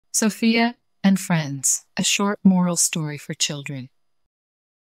Sofia and Friends, a short moral story for children.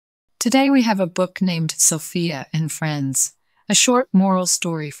 Today we have a book named Sofia and Friends, a short moral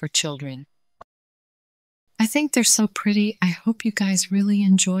story for children. I think they're so pretty. I hope you guys really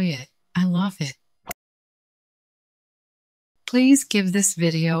enjoy it. I love it. Please give this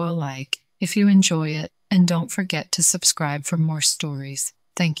video a like if you enjoy it, and don't forget to subscribe for more stories.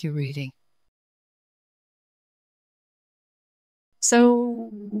 Thank you, reading.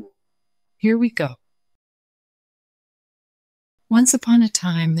 So, here we go. Once upon a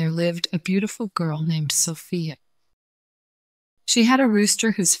time, there lived a beautiful girl named Sofia. She had a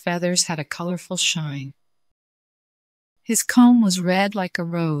rooster whose feathers had a colorful shine. His comb was red like a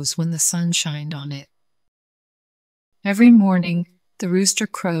rose when the sun shined on it. Every morning, the rooster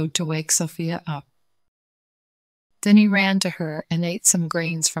crowed to wake Sofia up. Then he ran to her and ate some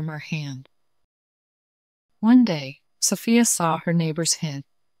grains from her hand. One day, Sofia saw her neighbor's hen.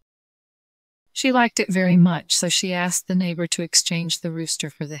 She liked it very much, so she asked the neighbor to exchange the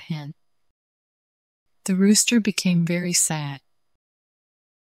rooster for the hen. The rooster became very sad.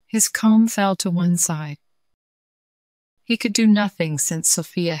 His comb fell to one side. He could do nothing since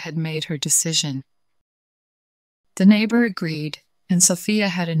Sofia had made her decision. The neighbor agreed, and Sofia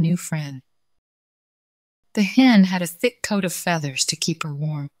had a new friend. The hen had a thick coat of feathers to keep her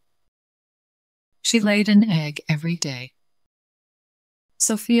warm. She laid an egg every day.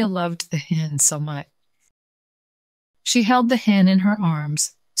 Sofia loved the hen so much. She held the hen in her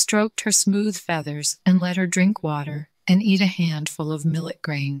arms, stroked her smooth feathers, and let her drink water and eat a handful of millet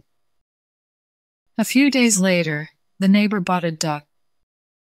grain. A few days later, the neighbor bought a duck.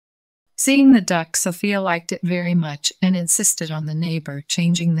 Seeing the duck, Sofia liked it very much and insisted on the neighbor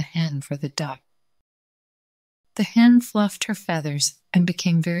changing the hen for the duck. The hen fluffed her feathers and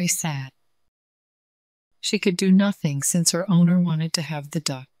became very sad. She could do nothing since her owner wanted to have the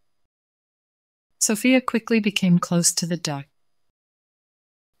duck. Sofia quickly became close to the duck.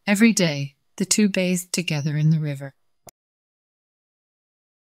 Every day, the two bathed together in the river.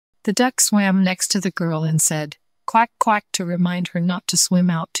 The duck swam next to the girl and said, "Quack, quack," to remind her not to swim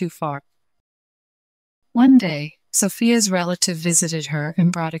out too far. One day, Sofia's relative visited her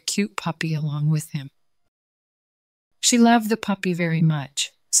and brought a cute puppy along with him. She loved the puppy very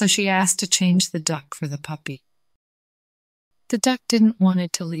much, so she asked to change the duck for the puppy. The duck didn't want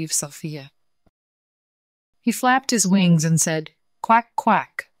it to leave Sofia. He flapped his wings and said, "Quack,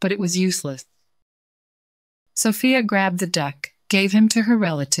 quack," but it was useless. Sofia grabbed the duck, gave him to her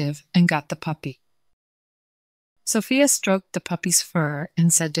relative, and got the puppy. Sofia stroked the puppy's fur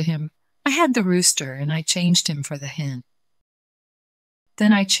and said to him, "I had the rooster and I changed him for the hen.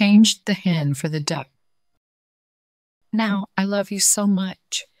 Then I changed the hen for the duck. Now I love you so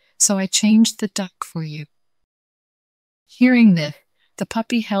much, so I changed the duck for you." Hearing this, the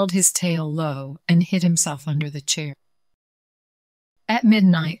puppy held his tail low and hid himself under the chair. At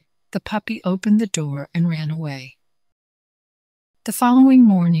midnight, the puppy opened the door and ran away. The following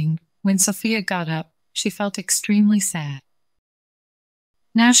morning, when Sofia got up, she felt extremely sad.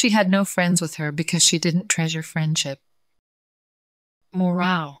 Now she had no friends with her because she didn't treasure friendship.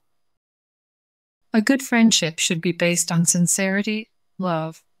 Morale: a good friendship should be based on sincerity,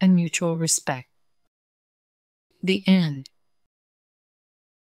 love, and mutual respect. The end.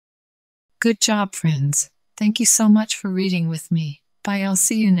 Good job, friends. Thank you so much for reading with me. Bye, I'll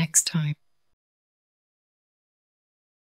see you next time.